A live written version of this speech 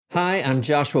Hi, I'm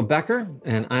Joshua Becker,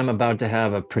 and I'm about to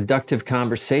have a productive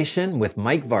conversation with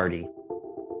Mike Vardy.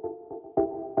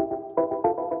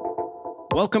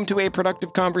 Welcome to a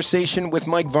productive conversation with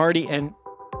Mike Vardy, and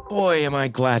boy, am I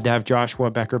glad to have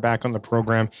Joshua Becker back on the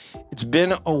program. It's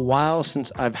been a while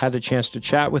since I've had the chance to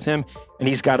chat with him, and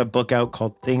he's got a book out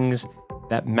called Things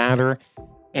That Matter.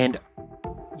 And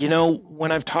you know,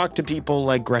 when I've talked to people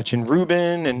like Gretchen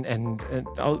Rubin, and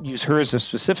I'll use her as a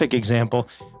specific example,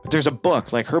 but there's a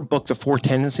book, like her book, The Four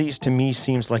Tendencies, to me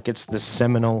seems like it's the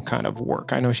seminal kind of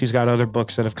work. I know she's got other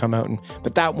books that have come out,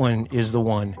 but that one is the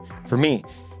one for me.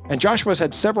 And Joshua's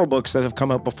had several books that have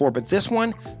come out before, but this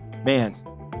one, man,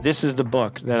 this is the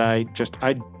book that I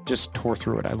just tore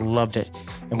through it. I loved it.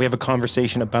 And we have a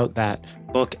conversation about that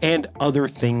book and other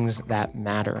things that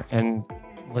matter. And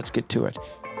let's get to it.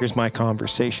 Here's my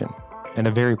conversation, and a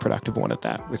very productive one at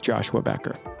that, with Joshua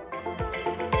Becker.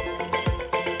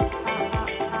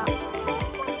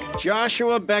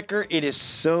 Joshua Becker, it is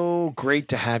so great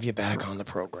to have you back on the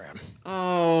program.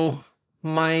 Oh,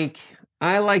 Mike,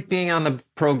 I like being on the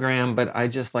program, but I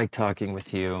just like talking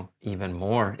with you even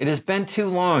more. It has been too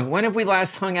long. When have we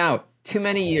last hung out? Too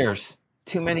many years.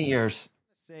 Too many years.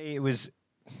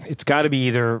 It's got to be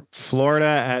either Florida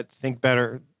at Think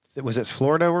Better. Was it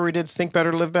Florida where we did Think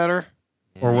Better, Live Better?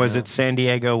 Yeah. Or was it San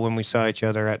Diego when we saw each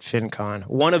other at FinCon?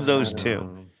 One of those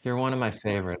two. You're one of my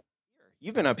favorite.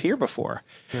 You've been up here before.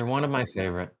 You're one of my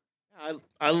favorite.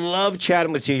 I love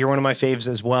chatting with you. You're one of my faves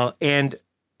as well. And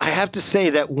I have to say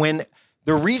that when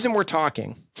the reason we're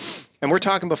talking, and we're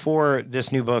talking before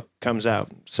this new book comes out,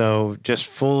 so just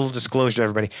full disclosure to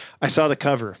everybody, I saw the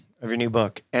cover of your new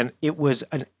book, and it was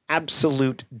an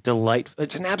absolute delight.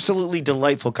 It's an absolutely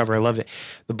delightful cover. I loved it.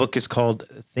 The book is called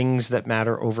Things That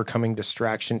Matter, Overcoming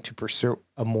Distraction to Pursue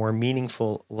a More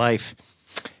Meaningful Life.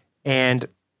 And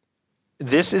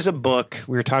this is a book,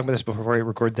 we were talking about this before we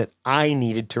recorded, that I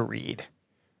needed to read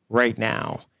right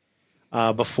now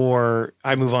before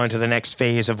I move on to the next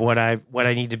phase of what I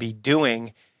need to be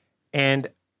doing. And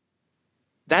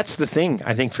that's the thing,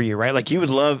 I think, for you, right? Like, you would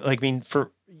love, like, I mean,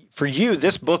 for you,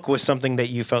 this book was something that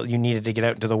you felt you needed to get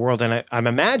out into the world. And I'm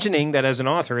imagining that as an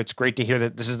author, it's great to hear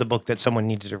that this is the book that someone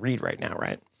needed to read right now,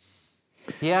 right?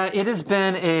 Yeah, it has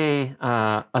been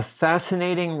a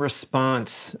fascinating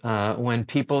response when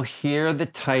people hear the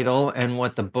title and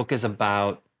what the book is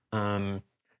about, to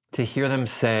hear them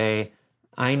say,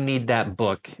 I need that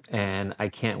book and I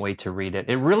can't wait to read it.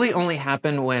 It really only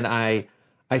happened when I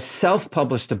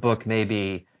self-published a book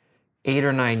maybe 8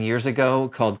 or 9 years ago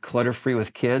called Clutter Free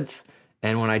with Kids.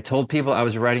 And when I told people I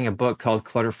was writing a book called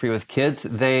Clutter Free with Kids,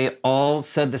 they all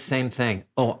said the same thing.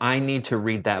 Oh, I need to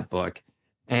read that book.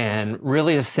 And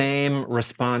really the same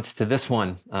response to this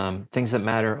one, Things That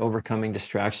Matter, Overcoming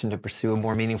Distraction to Pursue a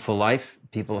More Meaningful Life.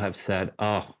 People have said,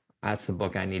 oh, that's the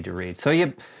book I need to read. So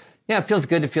yeah, it feels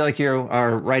good to feel like you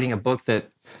are writing a book that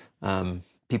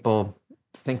people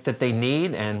think that they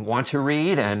need and want to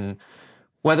read. And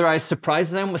whether I surprise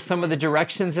them with some of the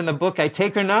directions in the book I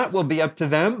take or not will be up to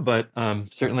them, but I'm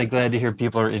certainly glad to hear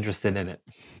people are interested in it.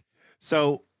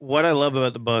 So what I love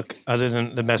about the book, other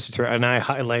than the message, and I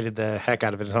highlighted the heck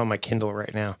out of it, it's on my Kindle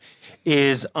right now,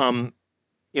 is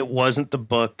it wasn't the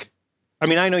book. I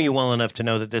mean, I know you well enough to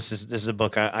know that this is a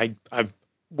book I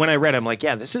when I read it, I'm like,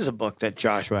 yeah, this is a book that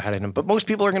Joshua had in him. But most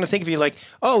people are going to think of you like,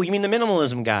 oh, you mean the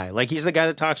minimalism guy? Like, he's the guy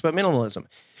that talks about minimalism.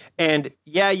 And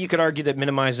yeah, you could argue that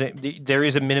there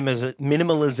is a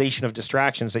minimalization of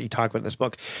distractions that you talk about in this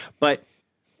book. But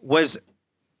was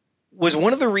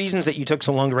one of the reasons that you took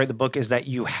so long to write the book is that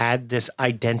you had this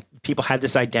people had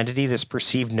this identity, this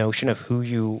perceived notion of who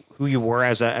you were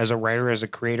as a writer, as a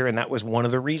creator, and that was one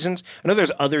of the reasons. I know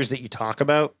there's others that you talk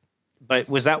about, but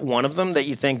was that one of them that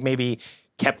you think maybe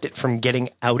kept it from getting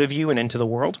out of you and into the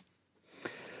world?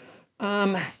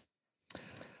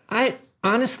 I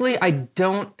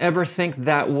don't ever think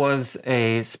that was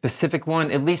a specific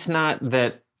one, at least not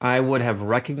that I would have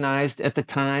recognized at the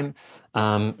time.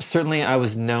 Certainly I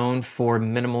was known for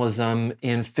minimalism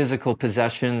in physical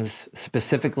possessions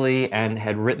specifically and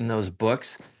had written those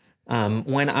books.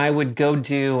 When I would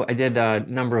I did a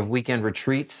number of weekend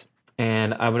retreats,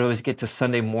 and I would always get to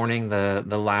Sunday morning,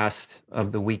 the last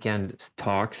of the weekend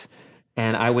talks,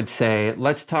 and I would say,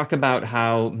 let's talk about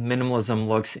how minimalism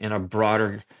looks in a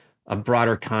broader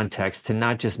context, to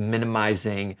not just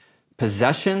minimizing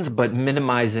possessions, but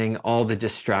minimizing all the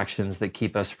distractions that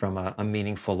keep us from a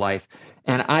meaningful life.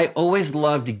 And I always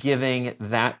loved giving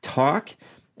that talk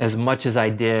as much as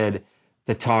I did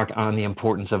the talk on the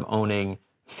importance of owning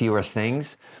fewer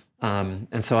things.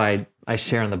 And so I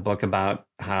share in the book about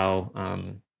how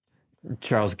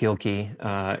Charles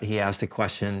Gilkey. He asked a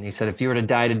question. He said, if you were to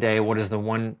die today, what is the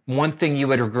one thing you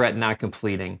would regret not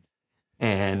completing?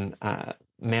 And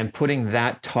man, putting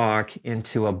that talk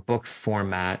into a book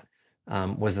format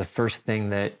was the first thing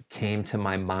that came to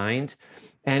my mind.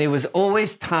 And it was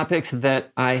always topics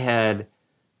that I had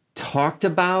talked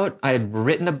about, I had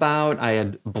written about, I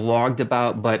had blogged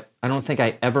about, but I don't think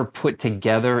I ever put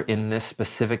together in this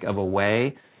specific of a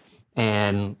way.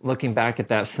 And looking back at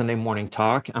that Sunday morning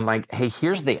talk, I'm like, hey,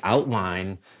 here's the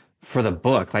outline for the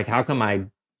book. Like, how come I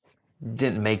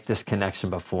didn't make this connection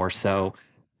before? So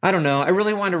I don't know. I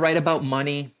really wanted to write about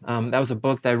money. That was a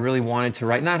book that I really wanted to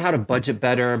write, not how to budget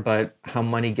better, but how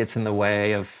money gets in the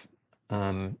way of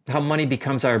how money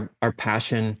becomes our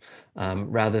passion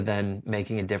rather than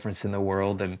making a difference in the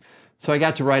world. And so I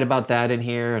got to write about that in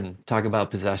here and talk about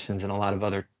possessions and a lot of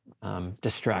other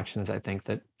distractions, I think,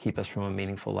 that keep us from a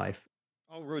meaningful life.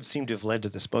 All roads seem to have led to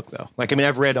this book, though. Like, I mean,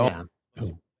 I've read all, Yeah.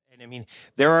 and I mean,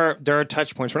 there are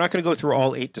touch points. We're not going to go through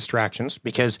all 8 distractions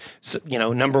because, you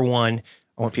know, number one,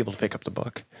 I want people to pick up the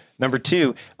book. Number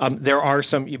two, there are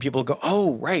some people go,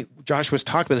 oh, right, Josh was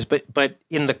talking about this, but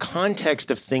in the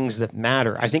context of things that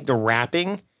matter, I think the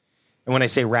wrapping. And when I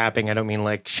say wrapping, I don't mean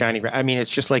like shiny. I mean,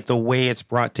 it's just like the way it's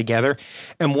brought together.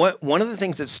 And one of the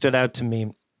things that stood out to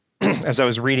me as I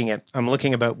was reading it, I'm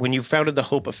looking about when you founded the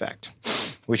Hope Effect,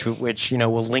 which you know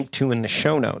we'll link to in the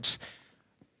show notes.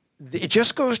 It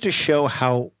just goes to show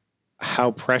how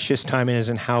precious time is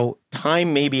and how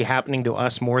time may be happening to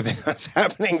us more than us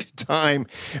happening to time.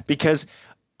 Because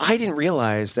I didn't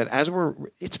realize that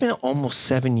it's been almost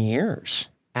 7 years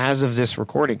as of this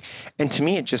recording, and to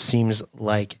me it just seems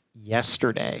like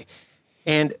yesterday.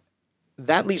 And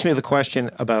that leads me to the question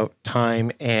about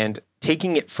time and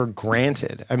taking it for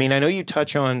granted. I mean, I know you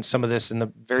touch on some of this in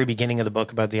the very beginning of the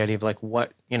book about the idea of like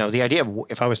what, you know, the idea of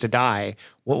if I was to die,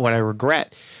 what would I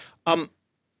regret?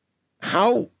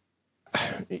 How,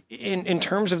 in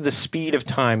terms of the speed of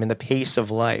time and the pace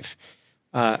of life,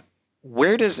 how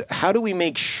do we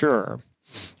make sure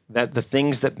that the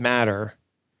things that matter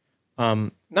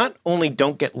not only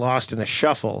don't get lost in the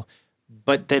shuffle,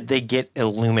 but that they get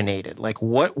illuminated? Like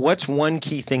what's one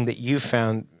key thing that you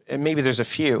found, and maybe there's a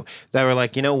few, that were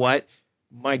like, you know what?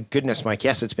 My goodness, Mike,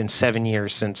 yes, it's been 7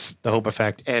 years since the Hope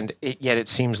Effect, and yet it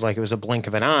seems like it was a blink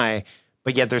of an eye,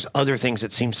 but yet there's other things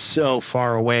that seem so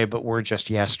far away, but were just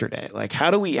yesterday. Like, how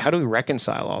do we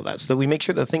reconcile all that so that we make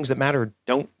sure the things that matter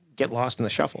don't get lost in the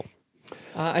shuffle?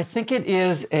 I think it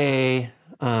is a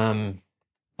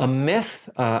myth.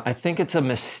 I think it's a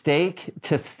mistake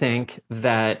to think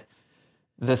that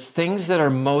the things that are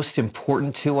most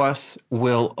important to us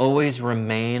will always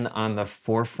remain on the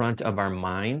forefront of our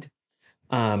mind,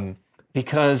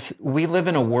 because we live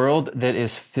in a world that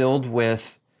is filled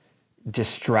with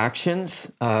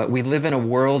distractions. We live in a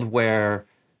world where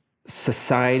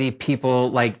society, people,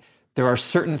 like, there are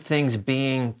certain things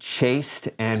being chased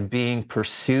and being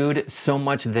pursued so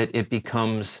much that it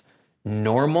becomes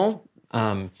normal.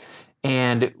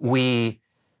 And we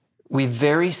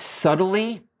very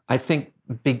subtly, I think,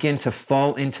 begin to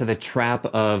fall into the trap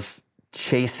of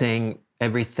chasing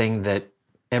everything that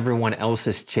everyone else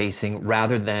is chasing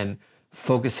rather than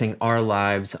focusing our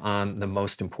lives on the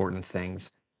most important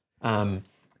things. And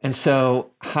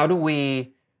so how do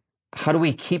we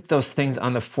keep those things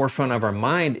on the forefront of our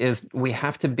mind is we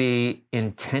have to be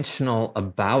intentional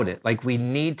about it. Like, we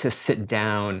need to sit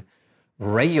down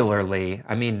regularly.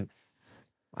 I mean,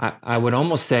 I would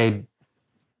almost say,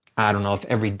 I don't know if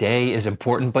every day is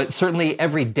important, but certainly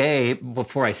every day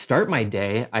before I start my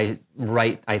day, I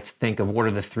think of what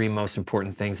are the 3 most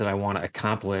important things that I want to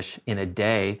accomplish in a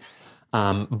day.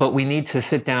 But we need to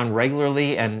sit down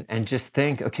regularly and just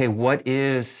think, okay, what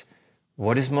is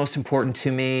most important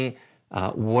to me?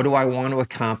 What do I want to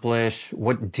accomplish?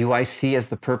 What do I see as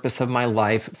the purpose of my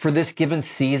life for this given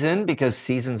season? Because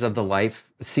seasons of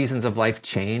life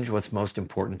change what's most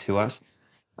important to us.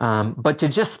 But to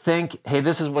just think, hey,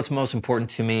 this is what's most important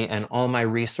to me, and all my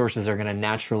resources are going to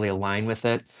naturally align with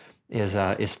it,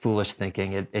 is foolish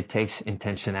thinking. It takes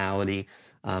intentionality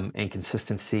and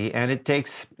consistency, and it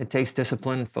takes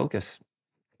discipline and focus.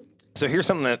 So here's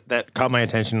something that caught my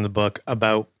attention in the book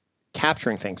about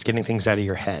capturing things, getting things out of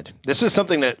your head. This was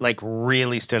something that like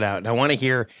really stood out, and I want to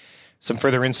hear some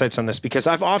further insights on this, because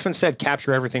I've often said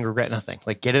capture everything, regret nothing.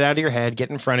 Like, get it out of your head,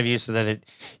 get in front of you so that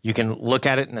you can look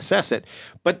at it and assess it.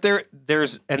 But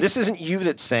there's, and this isn't you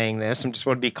that's saying this, I just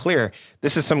want to be clear.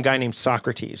 This is some guy named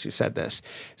Socrates who said this.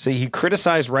 So he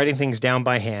criticized writing things down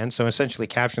by hand, so essentially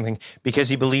capturing things, because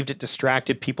he believed it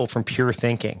distracted people from pure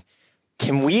thinking.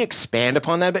 Can we expand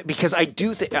upon that a bit? Because I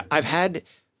do think I've had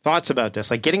thoughts about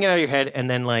this, like getting it out of your head and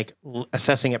then like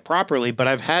assessing it properly. But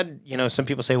I've had, some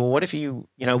people say, well, what if we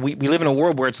live in a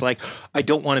world where it's like, I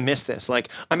don't want to miss this. Like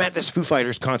I'm at this Foo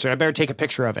Fighters concert. I better take a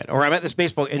picture of it. Or I'm at this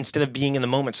baseball instead of being in the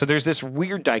moment. So there's this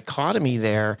weird dichotomy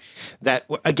there that,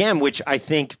 again, which I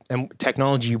think, and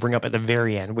technology you bring up at the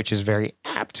very end, which is very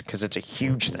apt because it's a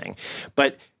huge thing.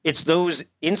 But it's those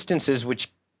instances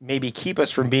which maybe keep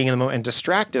us from being in the moment and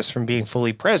distract us from being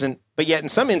fully present. But yet in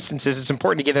some instances, it's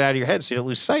important to get it out of your head so you don't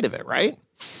lose sight of it, right?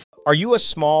 Are you a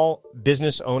small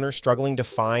business owner struggling to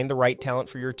find the right talent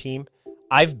for your team?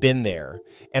 I've been there,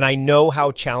 and I know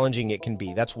how challenging it can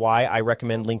be. That's why I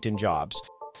recommend LinkedIn Jobs.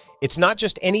 It's not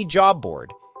just any job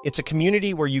board. It's a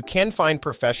community where you can find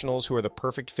professionals who are the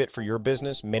perfect fit for your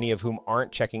business, many of whom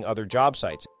aren't checking other job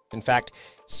sites. In fact,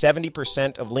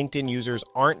 70% of LinkedIn users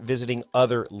aren't visiting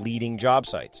other leading job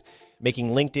sites, making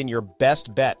LinkedIn your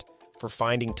best bet for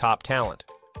finding top talent.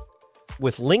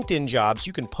 With LinkedIn Jobs,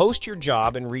 you can post your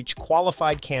job and reach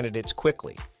qualified candidates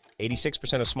quickly.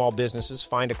 86% of small businesses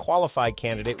find a qualified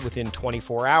candidate within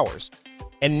 24 hours.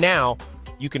 And now,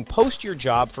 you can post your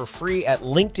job for free at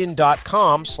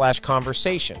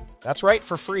linkedin.com/conversation. That's right,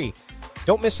 for free.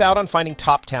 Don't miss out on finding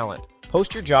top talent.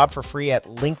 Post your job for free at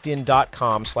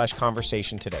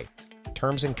linkedin.com/conversation today.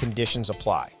 Terms and conditions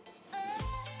apply.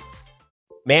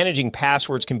 Managing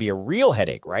passwords can be a real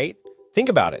headache, right? Think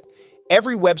about it.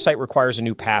 Every website requires a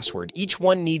new password. Each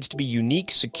one needs to be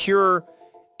unique, secure,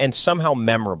 and somehow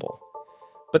memorable.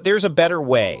 But there's a better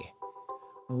way.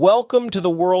 Welcome to the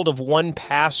world of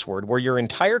 1Password, where your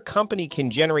entire company can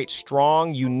generate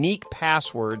strong, unique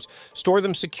passwords, store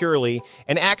them securely,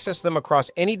 and access them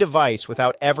across any device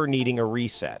without ever needing a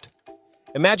reset.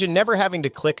 Imagine never having to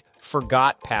click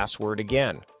Forgot Password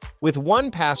again. With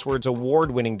 1Password's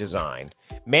award-winning design,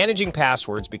 managing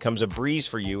passwords becomes a breeze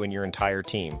for you and your entire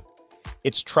team.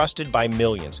 It's trusted by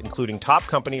millions, including top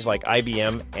companies like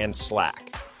IBM and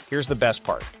Slack. Here's the best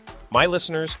part. My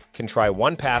listeners can try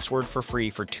 1Password for free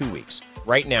for 2 weeks.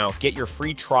 Right now, get your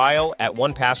free trial at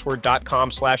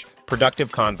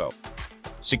onepassword.com/productiveconvo.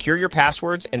 Secure your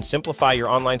passwords and simplify your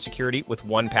online security with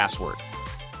 1Password.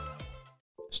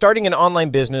 Starting an online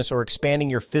business or expanding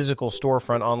your physical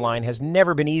storefront online has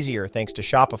never been easier thanks to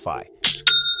Shopify.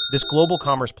 This global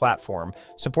commerce platform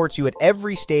supports you at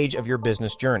every stage of your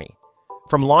business journey.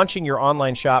 From launching your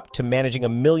online shop to managing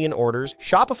 1 million orders,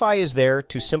 Shopify is there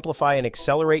to simplify and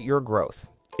accelerate your growth.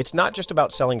 It's not just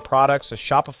about selling products, so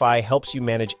Shopify helps you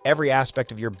manage every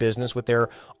aspect of your business with their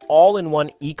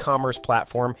all-in-one e-commerce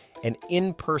platform and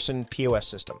in-person POS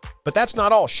system. But that's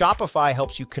not all. Shopify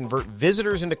helps you convert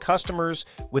visitors into customers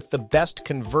with the best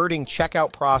converting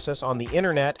checkout process on the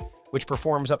internet, which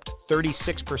performs up to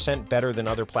 36% better than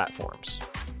other platforms.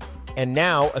 And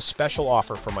now, a special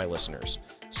offer for my listeners.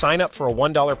 Sign up for a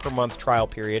 $1 per month trial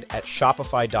period at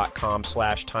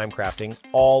shopify.com/timecrafting,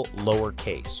 all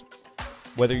lowercase.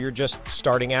 Whether you're just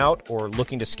starting out or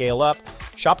looking to scale up,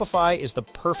 Shopify is the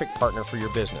perfect partner for your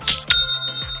business.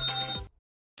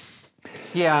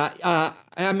 Yeah,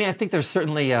 I think there's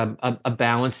certainly a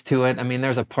balance to it. I mean,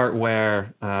 there's a part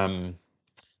where, I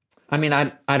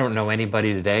don't know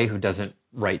anybody today who doesn't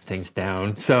write things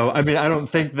down. So, I don't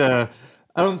think the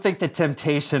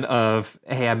temptation of,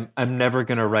 hey, I'm never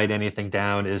going to write anything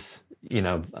down is,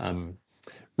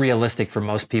 realistic for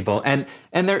most people. And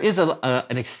there is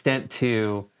an extent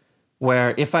to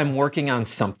where if I'm working on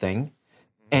something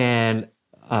and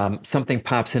something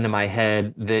pops into my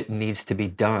head that needs to be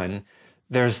done,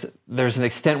 there's an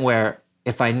extent where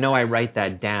if I know I write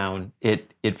that down,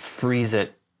 it frees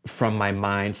it from my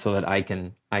mind so that I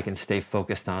can stay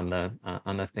focused on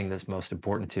the thing that's most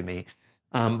important to me.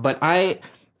 But I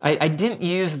didn't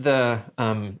use I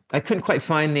couldn't quite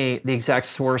find the exact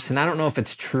source, and I don't know if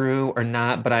it's true or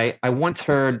not, but I once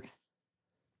heard,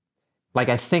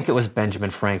 I think it was Benjamin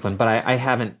Franklin, but I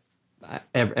haven't,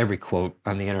 every quote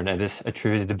on the internet is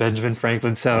attributed to Benjamin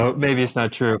Franklin, so maybe it's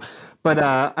not true. But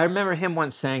I remember him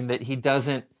once saying that he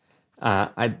doesn't,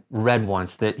 I read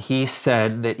once that he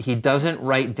said that he doesn't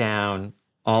write down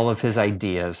all of his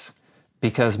ideas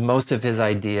because most of his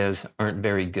ideas aren't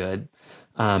very good.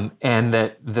 And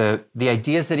that the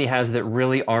ideas that he has that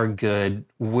really are good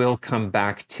will come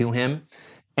back to him.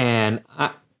 And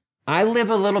I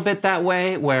live a little bit that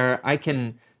way where I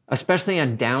can, especially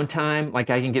on downtime, I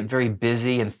can get very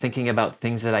busy and thinking about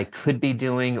things that I could be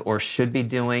doing or should be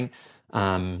doing.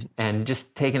 And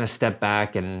just taking a step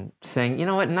back and saying, you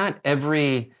know what, not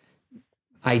every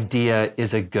idea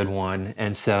is a good one.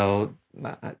 And so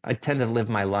I tend to live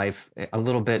my life a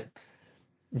little bit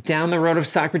down the road of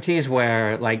Socrates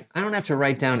where I don't have to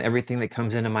write down everything that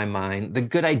comes into my mind. The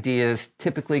good ideas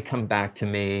typically come back to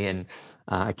me, and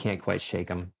I can't quite shake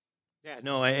them. Yeah,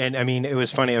 no, and I mean, it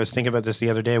was funny. I was thinking about this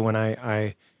the other day when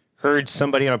I heard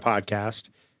somebody on a podcast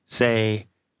say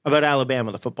about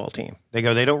Alabama, the football team. They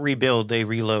go, they don't rebuild, they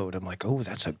reload. I'm like, oh,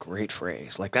 that's a great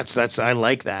phrase. Like that's I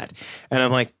like that. And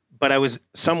I'm like, but I was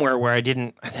somewhere where I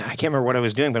can't remember what I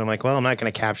was doing, but I'm like, well, I'm not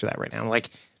going to capture that right now. I'm like,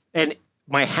 and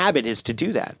my habit is to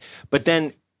do that. But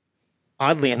then,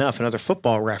 oddly enough, another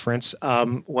football reference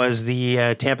was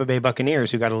the Tampa Bay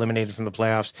Buccaneers who got eliminated from the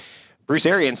playoffs. Bruce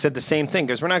Arians said the same thing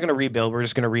because we're not going to rebuild, we're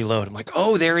just going to reload. I'm like,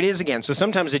 oh, there it is again. So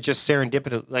sometimes it just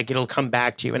serendipity, like it'll come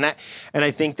back to you, and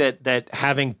I think that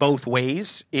having both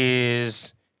ways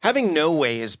is. Having no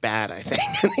way is bad, I think.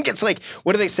 I think it's like,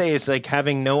 what do they say? Is like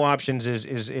having no options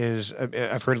is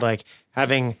I've heard like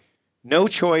having no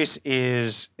choice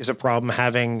is a problem.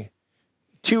 Having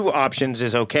two options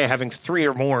is okay. Having three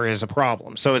or more is a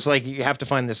problem. So it's like you have to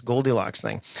find this Goldilocks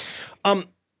thing.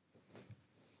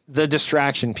 The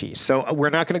distraction piece. So we're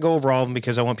not going to go over all of them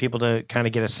because I want people to kind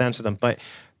of get a sense of them. But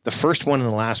the first one and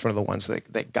the last one are the ones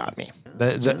that got me,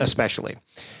 especially.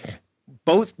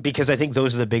 Both because I think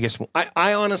those are the biggest.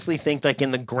 I honestly think, like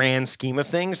in the grand scheme of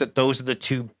things, that those are the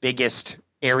two biggest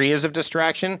areas of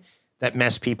distraction that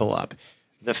mess people up.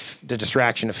 The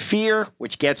distraction of fear,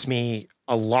 which gets me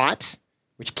a lot,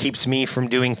 which keeps me from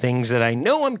doing things that I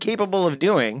know I'm capable of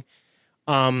doing.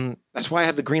 That's why I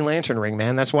have the Green Lantern ring,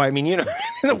 man. That's why, I mean,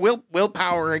 the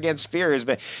willpower against fear is,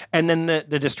 and then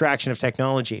the distraction of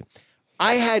technology.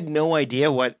 I had no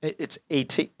idea what it's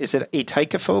is it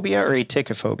atychophobia or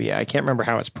aticophobia? I can't remember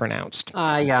how it's pronounced.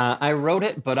 I wrote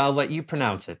it, but I'll let you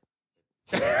pronounce it.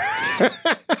 I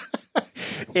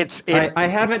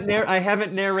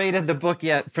haven't narrated the book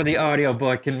yet for the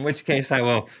audiobook, in which case I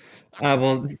will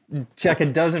check a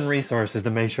dozen resources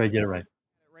to make sure I get it right.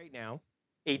 Right now,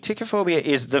 aticophobia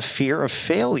is the fear of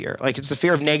failure. Like it's the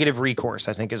fear of negative recourse,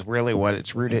 I think is really what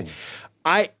it's rooted.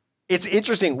 It's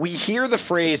interesting. We hear the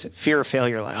phrase fear of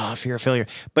failure, like, oh, fear of failure.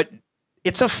 But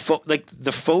it's like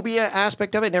the phobia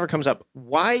aspect of it never comes up.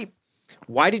 Why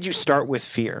did you start with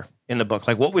fear in the book?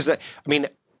 Like, what was that? I mean,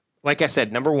 like I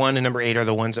said, number 1 and number 8 are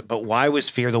the ones but why was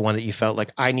fear the one that you felt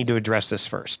like I need to address this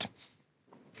first?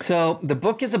 So the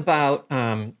book is about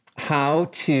how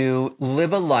to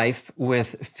live a life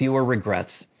with fewer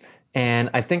regrets. And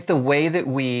I think the way that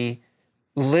we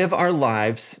live our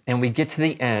lives and we get to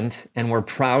the end and we're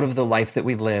proud of the life that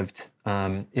we lived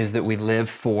is that we live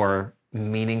for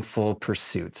meaningful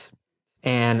pursuits.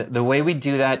 And the way we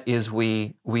do that is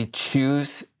we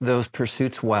choose those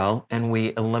pursuits well, and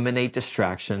we eliminate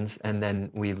distractions, and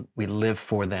then we live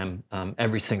for them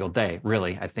every single day.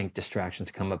 Really, I think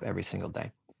distractions come up every single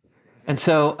day. And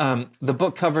so the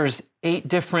book covers 8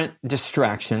 different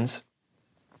distractions.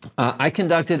 I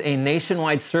conducted a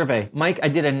nationwide survey. Mike, I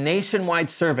did a nationwide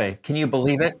survey. Can you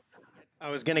believe it? I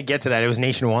was going to get to that. It was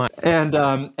nationwide. And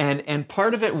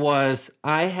part of it was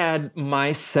I had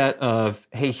my set of,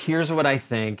 hey, here's what I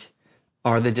think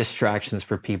are the distractions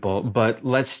for people, but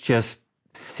let's just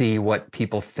see what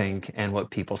people think and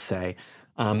what people say.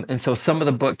 And so some of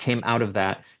the book came out of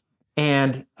that.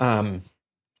 And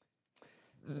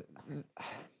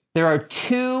there are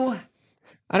 2.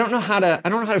 I don't know how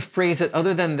to phrase it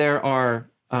other than there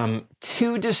are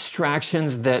 2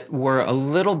 distractions that were a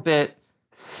little bit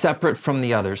separate from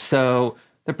the others. So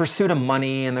the pursuit of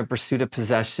money and the pursuit of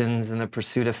possessions and the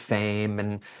pursuit of fame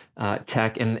and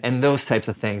tech and those types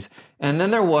of things. And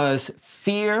then there was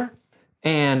fear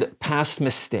and past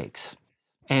mistakes.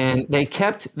 And they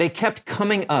kept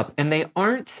coming up, and they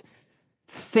aren't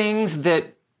things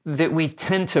that we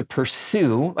tend to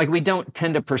pursue. Like, we don't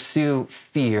tend to pursue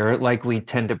fear like we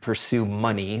tend to pursue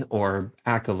money or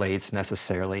accolades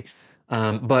necessarily.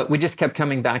 But we just kept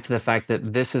coming back to the fact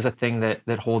that this is a thing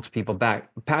that holds people back.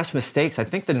 Past mistakes, I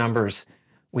think the numbers,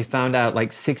 we found out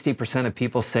like 60% of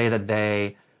people say that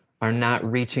they are not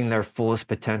reaching their fullest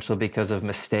potential because of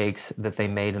mistakes that they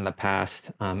made in the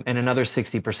past. And another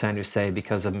 60% who say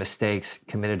because of mistakes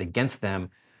committed against them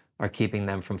are keeping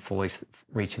them from fully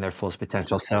reaching their fullest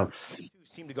potential. So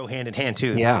seem to go hand in hand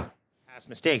too. Yeah. Past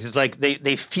mistakes. It's like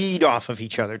they feed off of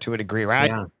each other to a degree, right?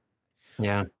 Yeah.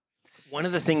 Yeah. One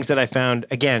of the things that I found,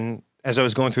 again, as I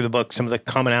was going through the book, some of the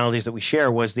commonalities that we share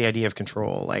was the idea of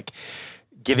control, like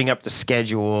giving up the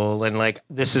schedule and like,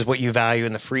 this is what you value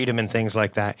and the freedom and things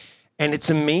like that. And it's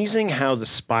amazing how the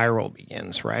spiral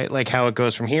begins, right? Like how it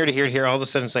goes from here to here to here. All of a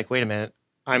sudden it's like, wait a minute,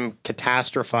 I'm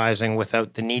catastrophizing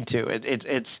without the need to.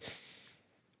 It's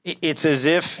as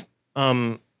if,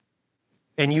 and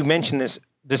you mentioned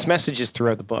this message is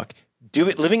throughout the book.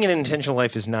 Living an intentional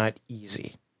life is not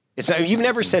easy. It's not, you've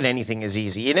never said anything is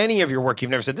easy. In any of your work, you've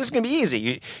never said, this is going to be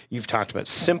easy. You've talked about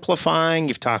simplifying.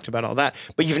 You've talked about all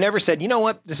that. But you've never said, you know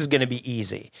what, this is going to be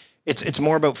easy. It's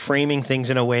more about framing things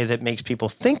in a way that makes people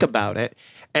think about it.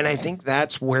 And I think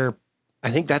that's one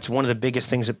of the biggest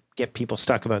things that get people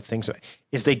stuck about things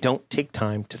is they don't take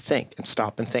time to think and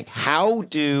stop and think. How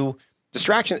do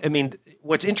distractions? I mean,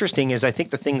 what's interesting is I think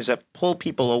the things that pull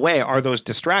people away are those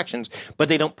distractions, but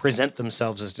they don't present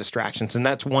themselves as distractions. And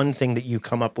that's one thing that you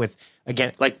come up with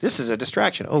again, like this is a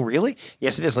distraction. Oh, really?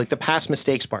 Yes, it is. Like the past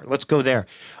mistakes part. Let's go there.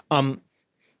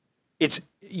 It's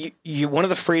you. One of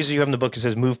the phrases you have in the book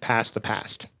says "move past the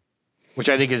past," which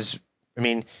I think is, I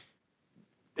mean,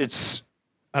 it's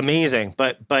amazing.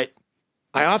 But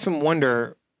I often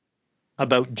wonder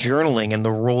about journaling and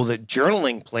the role that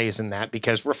journaling plays in that,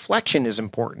 because reflection is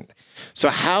important. So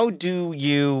how do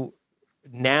you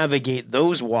navigate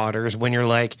those waters when you're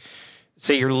like,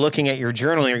 say you're looking at your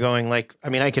journal and you're going like, I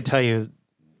mean, I could tell you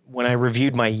when I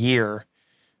reviewed my year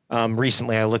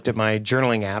recently, I looked at my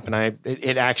journaling app and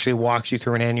it actually walks you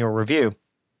through an annual review.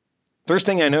 First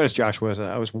thing I noticed, Josh, was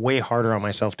I was way harder on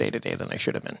myself day to day than I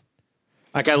should have been.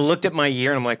 Like I looked at my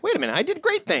year and I'm like, wait a minute, I did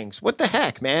great things. What the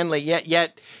heck, man? Like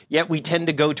yet we tend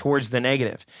to go towards the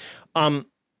negative.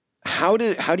 How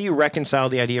do you reconcile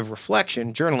the idea of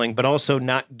reflection, journaling, but also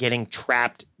not getting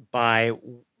trapped by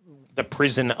the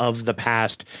prison of the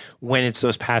past when it's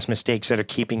those past mistakes that are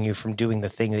keeping you from doing the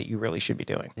thing that you really should be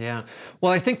doing? Yeah.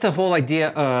 Well, I think the whole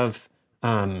idea of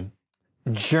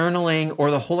journaling,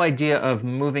 or the whole idea of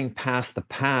moving past the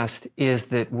past, is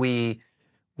that we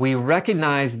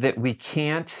recognize that we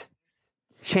can't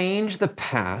change the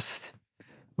past,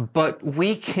 but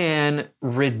we can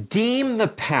redeem the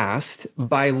past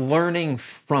by learning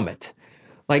from it.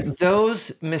 Like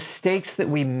those mistakes that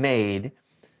we made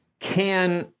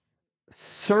can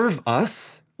serve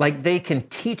us, like they can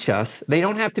teach us. They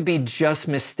don't have to be just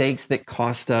mistakes that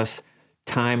cost us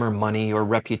time or money or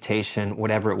reputation,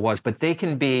 whatever it was, but they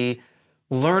can be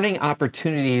learning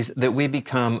opportunities that we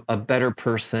become a better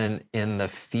person in the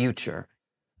future.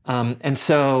 And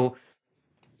so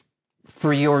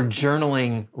for your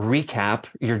journaling recap,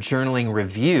 your journaling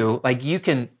review, like you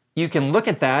can look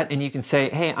at that and you can say,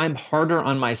 hey, I'm harder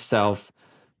on myself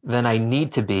than I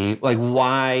need to be. Like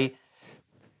why?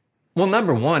 Well,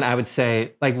 number one, I would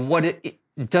say, like,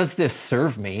 does this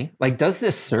serve me? Like, does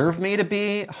this serve me to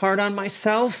be hard on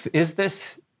myself? Does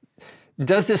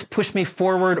this push me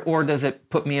forward, or does it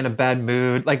put me in a bad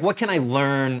mood? Like, what can I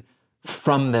learn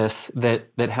from this that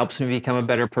helps me become a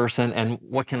better person? And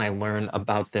what can I learn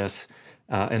about this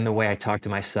in the way I talk to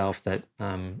myself that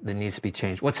needs to be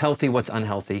changed? What's healthy? What's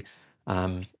unhealthy?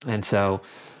 And so,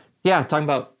 yeah, talking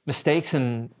about mistakes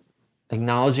and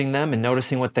acknowledging them and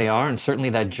noticing what they are. And certainly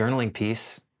that journaling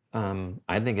piece,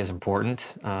 I think is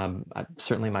important.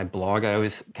 Certainly my blog, I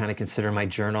always kind of consider my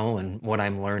journal and what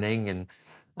I'm learning, and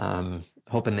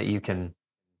hoping that you can,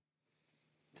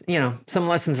 some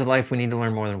lessons of life we need to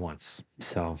learn more than once.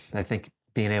 So I think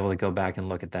being able to go back and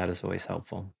look at that is always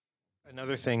helpful.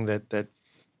 Another thing that,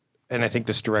 and I think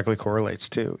this directly correlates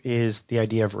to, is the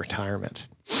idea of retirement.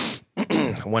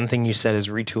 One thing you said is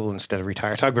retool instead of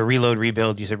retire. Talk about reload,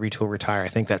 rebuild. You said retool, retire. I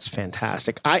think that's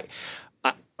fantastic.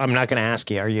 I'm not going to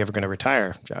ask you, are you ever going to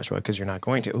retire, Joshua? Because you're not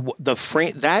going to.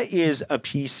 That is a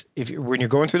piece, when you're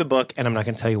going through the book, and I'm not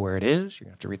going to tell you where it is. You're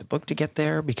going to have to read the book to get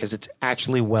there, because it's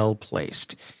actually well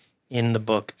placed in the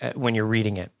book when you're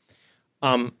reading it.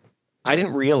 I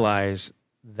didn't realize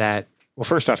that, well,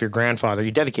 first off, your grandfather,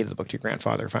 you dedicated the book to your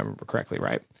grandfather, if I remember correctly,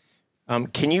 right?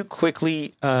 Can you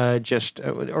quickly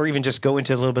or even just go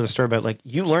into a little bit of the story about, like,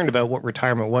 you learned about what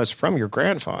retirement was from your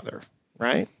grandfather,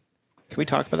 right? Can we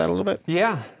talk about that a little bit?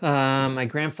 Yeah. My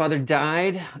grandfather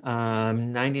died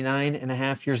 99 and a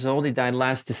half years old. He died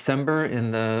last December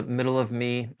in the middle of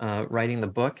me writing the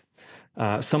book.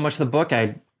 So much of the book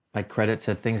I credit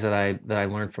to things that I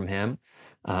learned from him.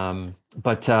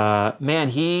 But man,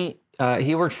 he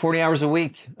worked 40 hours a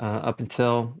week up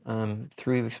until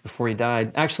 3 weeks before he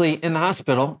died. Actually, in the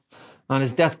hospital, on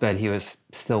his deathbed, he was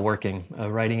still working,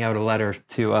 writing out a letter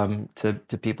to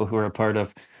people who were a part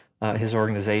of his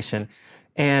organization,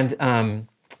 and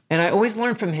I always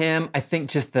learned from him. I think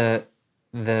just a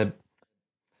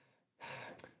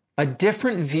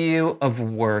different view of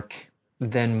work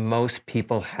than most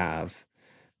people have.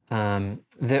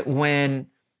 That when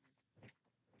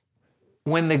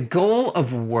the goal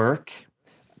of work,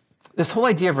 this whole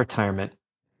idea of retirement,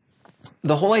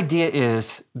 the whole idea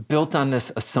is built on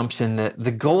this assumption that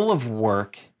the goal of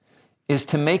work is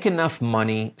to make enough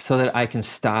money so that I can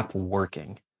stop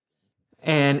working.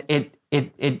 And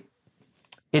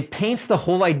it paints the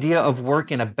whole idea of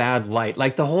work in a bad light.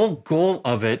 Like the whole goal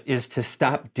of it is to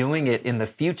stop doing it in the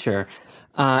future.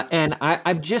 And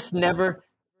I've just never.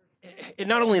 And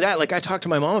not only that, like I talked to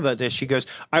my mom about this. She goes,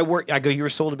 I go, you were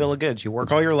sold a bill of goods. You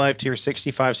work all your life till you're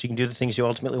 65 so you can do the things you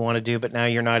ultimately want to do, but now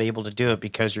you're not able to do it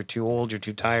because you're too old, you're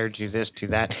too tired, to do this, to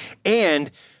that.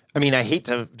 And I mean, I hate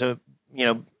to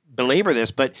belabor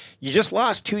this, but you just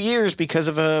lost 2 years because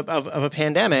of a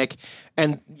pandemic,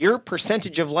 and your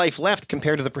percentage of life left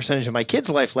compared to the percentage of my kids'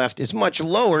 life left is much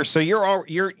lower. So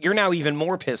you're now even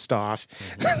more pissed off.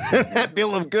 That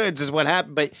bill of goods is what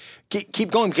happened. But keep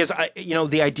going, because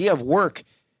the idea of work.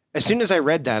 As soon as I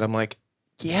read that, I'm like,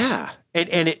 yeah, and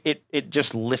it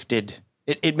just lifted.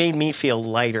 It made me feel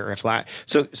lighter.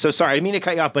 So sorry, I didn't mean to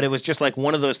cut you off, but it was just like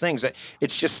one of those things that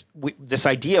it's just this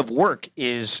idea of work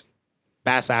is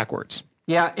bass backwards.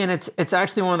 Yeah, and it's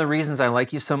actually one of the reasons I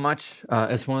like you so much.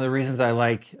 It's one of the reasons I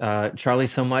like Charlie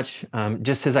so much.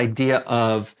 Just his idea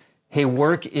of, hey,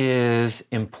 work is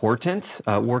important.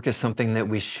 Work is something that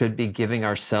we should be giving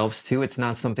ourselves to. It's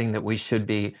not something that we should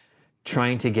be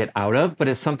trying to get out of, but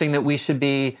it's something that we should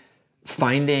be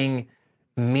finding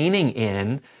meaning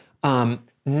in.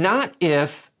 Not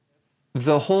if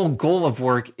the whole goal of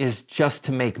work is just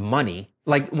to make money.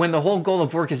 Like when the whole goal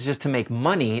of work is just to make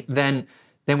money, then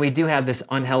we do have this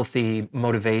unhealthy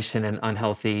motivation and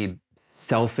unhealthy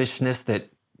selfishness that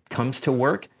comes to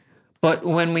work. But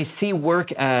when we see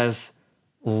work as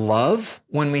love,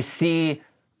 when we see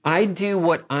I do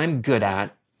what I'm good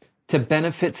at to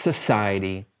benefit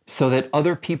society so that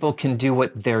other people can do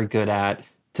what they're good at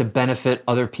to benefit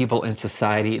other people in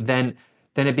society, then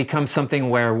it becomes something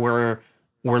where we're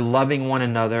loving one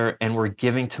another and we're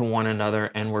giving to one another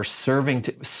and we're serving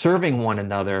one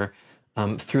another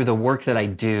through the work that I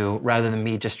do, rather than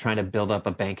me just trying to build up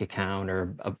a bank account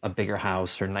or a bigger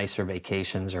house or nicer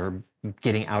vacations or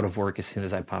getting out of work as soon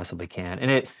as I possibly can.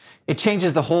 And it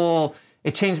changes the whole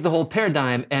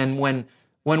paradigm. And when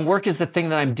work is the thing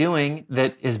that I'm doing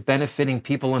that is benefiting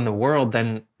people in the world,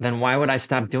 then why would I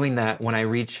stop doing that when I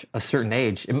reach a certain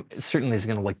age? It certainly is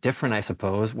going to look different, I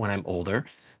suppose, when I'm older.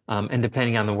 And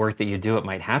depending on the work that you do, it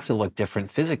might have to look different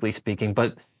physically speaking,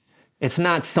 but it's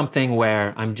not something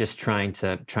where I'm just trying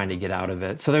to get out of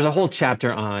it. So there's a whole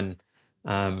chapter on,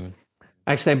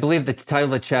 actually, I believe the title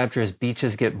of the chapter is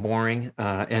 "Beaches Get Boring,"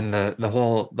 and the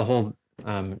whole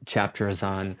chapter is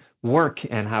on work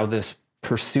and how this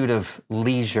pursuit of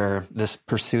leisure, this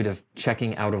pursuit of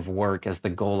checking out of work as the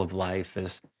goal of life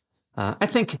is, I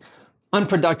think,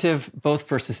 unproductive both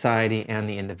for society and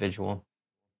the individual.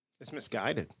 It's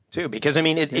misguided too, because I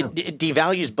mean, it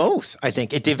devalues both. I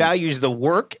think it devalues the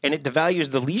work and it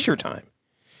devalues the leisure time,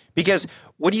 because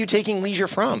what are you taking leisure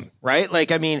from, right?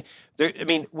 Like, I mean,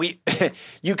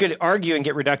 you could argue and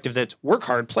get reductive that work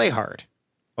hard, play hard.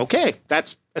 Okay,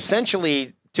 that's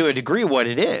essentially to a degree what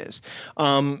it is.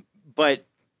 But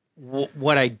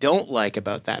what I don't like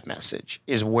about that message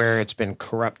is where it's been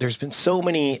corrupt. There's been so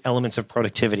many elements of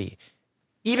productivity,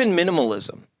 even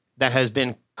minimalism, that has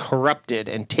been corrupted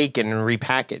and taken and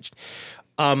repackaged.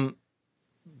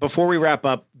 Before we wrap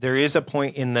up, there is a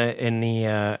point in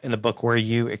the book where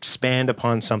you expand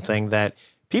upon something that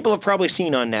people have probably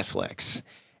seen on Netflix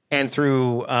and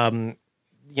through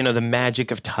the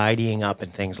magic of tidying up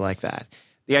and things like that.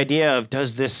 The idea of,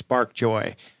 does this spark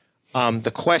joy?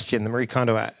 The question that Marie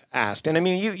Kondo asked, and I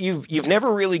mean, you've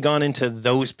never really gone into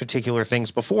those particular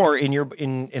things before in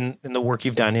the work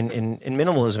you've done in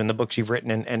minimalism, in the books you've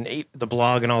written, and the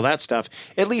blog and all that stuff,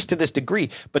 at least to this degree.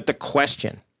 But the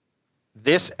question,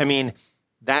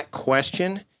 that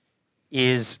question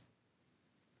is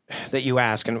that you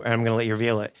ask, and I'm going to let you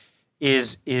reveal it,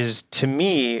 is to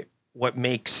me what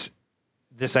makes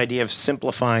this idea of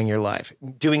simplifying your life,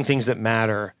 doing things that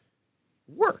matter,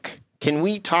 work. Can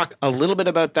we talk a little bit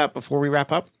about that before we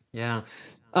wrap up? Yeah.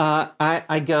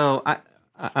 I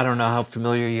don't know how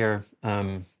familiar your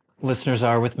listeners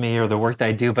are with me or the work that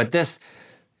I do, but this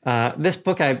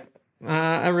book,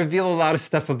 I reveal a lot of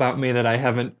stuff about me that I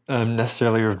haven't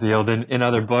necessarily revealed in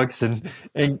other books, and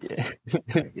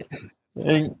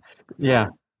yeah,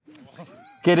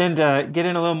 get into a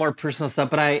little more personal stuff.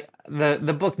 But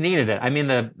the book needed it. I mean,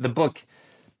 the book,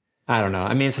 I don't know.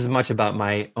 I mean, it's as much about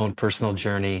my own personal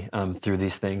journey through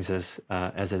these things as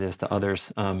it is to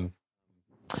others.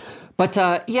 But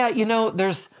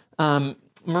there's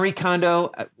Marie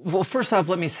Kondo. Well, first off,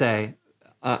 let me say,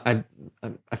 I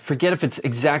forget if it's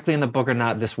exactly in the book or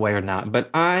not, this way or not, but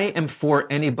I am for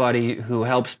anybody who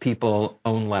helps people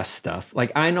own less stuff.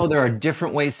 Like, I know there are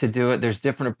different ways to do it. There's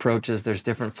different approaches. There's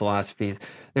different philosophies.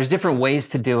 There's different ways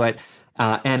to do it,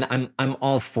 and I'm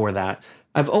all for that.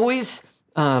 I've always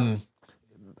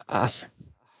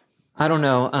I don't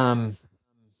know,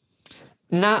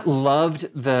 not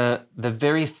loved the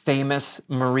very famous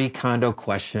Marie Kondo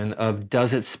question of,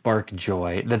 does it spark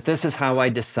joy? That this is how I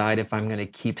decide if I'm going to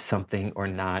keep something or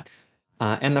not.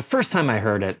 And the first time I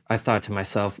heard it, I thought to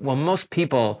myself, well, most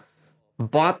people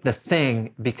bought the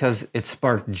thing because it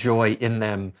sparked joy in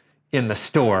them in the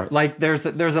store. Like there's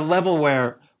a level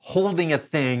where holding a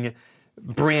thing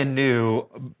brand new,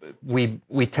 we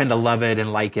tend to love it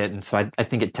and like it, and so I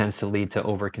think it tends to lead to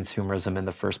over-consumerism in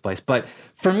the first place. But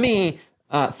for me,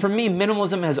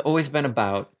 minimalism has always been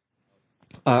about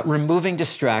removing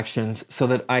distractions so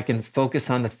that I can focus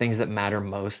on the things that matter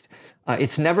most.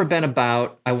 It's never been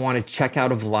about, I want to check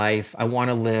out of life. I want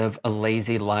to live a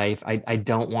lazy life. I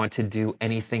don't want to do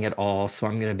anything at all, so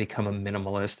I'm going to become a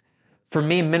minimalist. For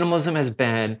me, minimalism has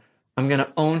been, I'm going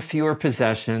to own fewer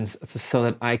possessions so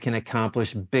that I can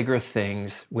accomplish bigger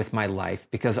things with my life,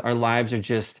 because our lives are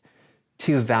just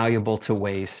too valuable to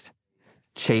waste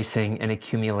chasing and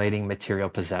accumulating material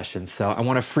possessions. So I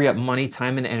want to free up money,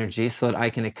 time, and energy so that I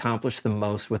can accomplish the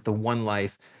most with the one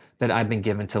life that I've been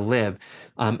given to live.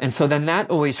 And so then that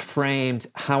always framed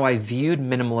how I viewed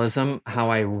minimalism, how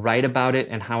I write about it,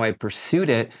 and how I pursued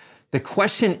it. The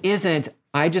question isn't,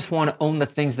 I just want to own the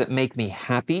things that make me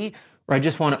happy, or I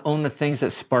just want to own the things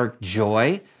that spark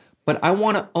joy, but I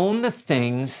want to own the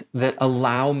things that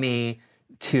allow me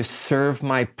to serve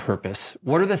my purpose.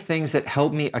 What are the things that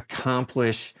help me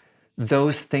accomplish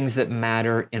those things that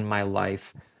matter in my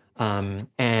life?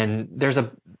 And there's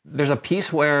a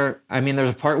piece where, there's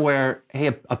a part where,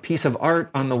 hey, a piece of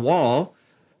art on the wall,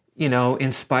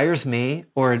 inspires me,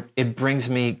 or it brings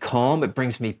me calm, it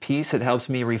brings me peace, it helps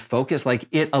me refocus. Like,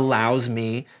 it allows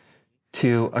me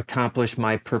to accomplish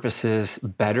my purposes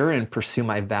better and pursue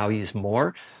my values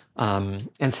more.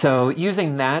 And so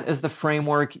using that as the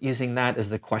framework, using that as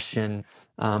the question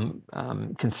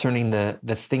concerning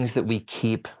the things that we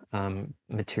keep,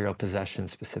 material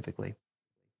possessions specifically.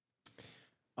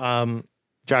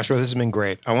 Joshua, this has been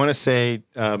great. I want to say,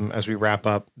 as we wrap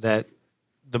up, that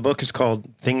the book is called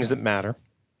Things That Matter,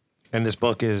 and this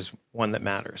book is one that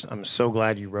matters. I'm so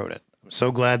glad you wrote it. I'm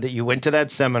so glad that you went to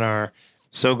that seminar.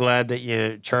 So glad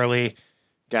that Charlie,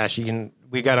 gosh,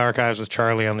 we got archives with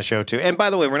Charlie on the show too. And by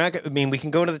the way, we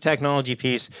can go to the technology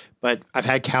piece, but I've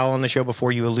had Cal on the show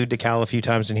before. You allude to Cal a few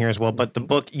times in here as well. But the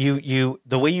book, the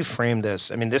way you framed this,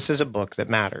 this is a book that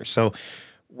matters. So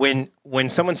when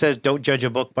someone says, don't judge a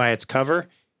book by its cover,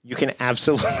 you can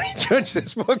absolutely judge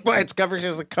this book by its cover,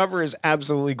 because the cover is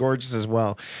absolutely gorgeous as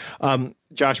well.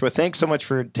 Joshua, thanks so much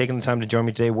for taking the time to join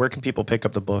me today. Where can people pick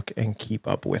up the book and keep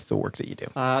up with the work that you do?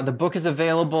 The book is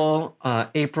available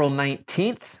April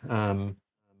 19th,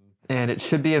 and it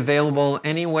should be available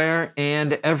anywhere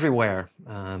and everywhere.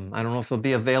 I don't know if it'll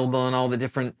be available in all the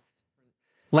different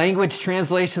language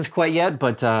translations quite yet,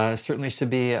 but certainly should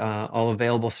be all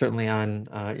available, certainly on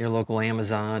your local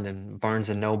Amazon and Barnes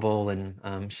 & Noble, and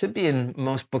should be in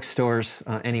most bookstores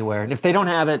anywhere. And if they don't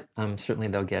have it, certainly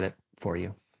they'll get it for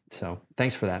you. So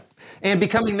thanks for that. And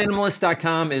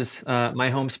becomingminimalist.com is my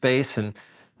home space, and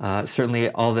certainly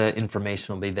all the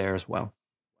information will be there as well.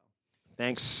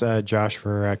 Thanks, Josh,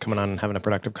 for coming on and having a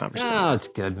productive conversation. Oh, it's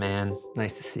good, man.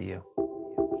 Nice to see you.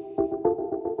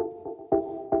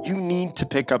 You need to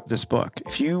pick up this book.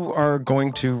 If you are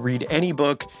going to read any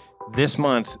book this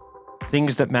month,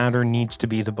 Things That Matter needs to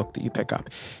be the book that you pick up.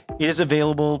 It is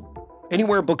available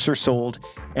anywhere books are sold,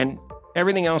 and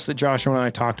everything else that Joshua and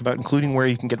I talked about, including where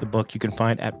you can get the book, you can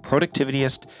find at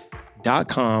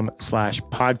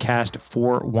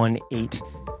productivityist.com/podcast418.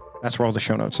 That's where all the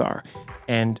show notes are.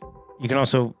 And you can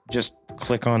also just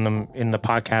click on them in the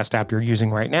podcast app you're using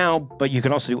right now, but you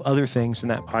can also do other things in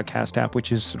that podcast app,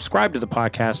 which is subscribe to the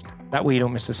podcast. That way you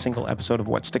don't miss a single episode of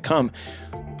what's to come.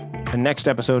 The next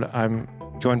episode, I'm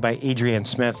joined by Adrienne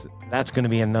Smith. That's going to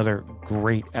be another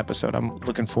great episode. I'm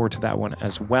looking forward to that one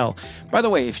as well. By the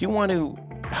way, if you want to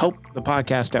help the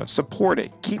podcast out, support it,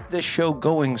 keep this show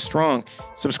going strong,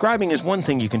 subscribing is one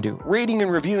thing you can do. Rating and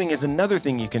reviewing is another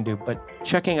thing you can do, but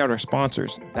checking out our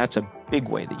sponsors, that's a big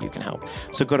way that you can help.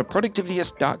 So go to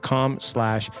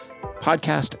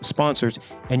productivityist.com/podcast sponsors,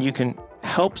 and you can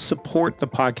help support the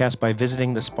podcast by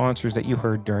visiting the sponsors that you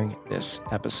heard during this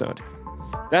episode.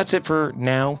 That's it for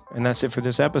now, and that's it for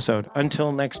this episode.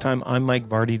 Until next time, I'm Mike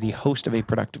Vardy, the host of A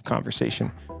Productive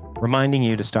Conversation, reminding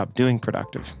you to stop doing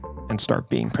productive and start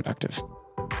being productive.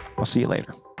 I'll see you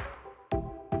later.